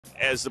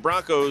as the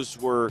Broncos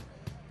were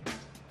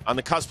on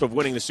the cusp of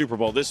winning the Super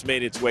Bowl, this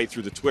made its way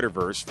through the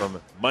Twitterverse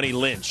from Money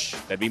Lynch,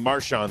 that'd be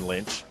Marshawn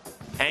Lynch,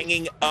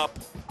 hanging up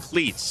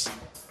cleats,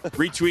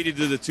 retweeted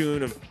to the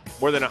tune of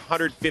more than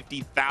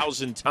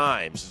 150,000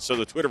 times. And so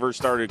the Twitterverse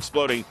started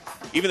exploding.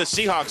 Even the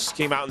Seahawks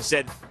came out and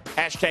said,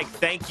 hashtag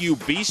thank you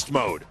beast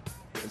mode.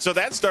 And so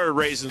that started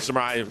raising some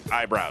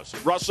eyebrows.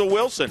 Russell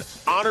Wilson,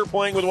 honor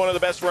playing with one of the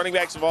best running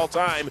backs of all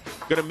time.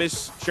 Going to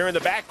miss sharing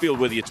the backfield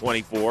with you,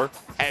 24.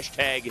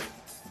 Hashtag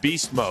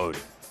beast mode.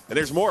 And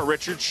there's more.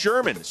 Richard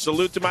Sherman,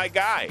 salute to my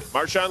guy.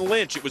 Marshawn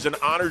Lynch, it was an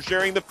honor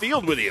sharing the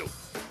field with you.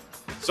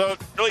 So it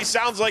really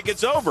sounds like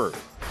it's over.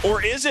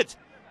 Or is it?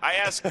 I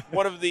asked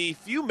one of the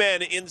few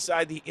men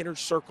inside the inner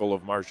circle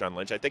of Marshawn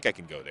Lynch. I think I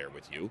can go there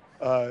with you.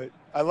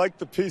 I like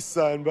the peace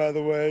sign, by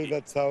the way.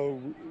 That's how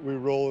we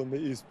roll in the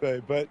East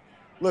Bay. But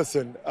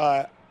listen,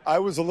 I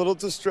was a little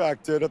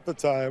distracted at the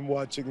time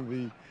watching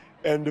the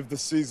end of the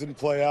season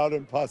play out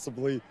and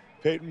possibly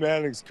Peyton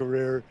Manning's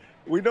career.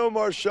 We know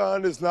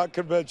Marshawn is not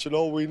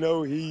conventional. We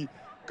know he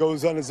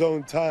goes on his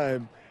own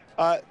time.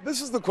 This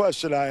is the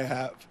question I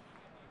have.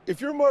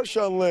 If you're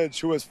Marshawn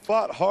Lynch, who has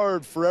fought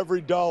hard for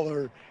every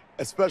dollar,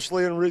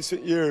 especially in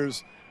recent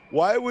years,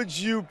 why would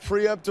you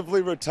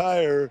preemptively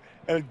retire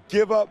and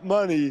give up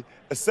money?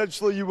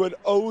 Essentially, you would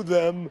owe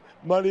them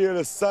money and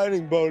a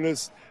signing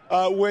bonus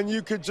when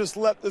you could just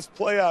let this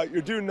play out.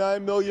 You're due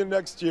 $9 million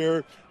next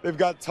year. They've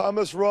got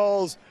Thomas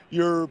Rawls,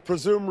 your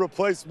presumed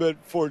replacement,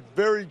 for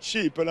very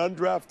cheap, an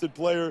undrafted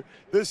player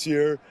this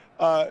year.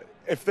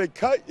 If they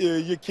cut you,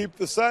 you keep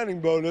the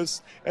signing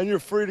bonus, and you're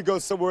free to go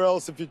somewhere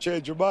else if you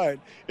change your mind.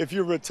 If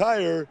you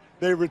retire,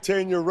 they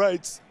retain your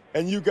rights,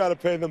 and you got to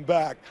pay them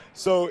back.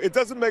 So it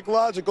doesn't make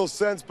logical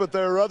sense, but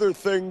there are other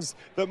things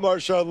that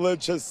Marshawn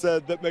Lynch has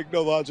said that make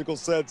no logical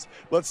sense.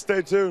 Let's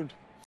stay tuned.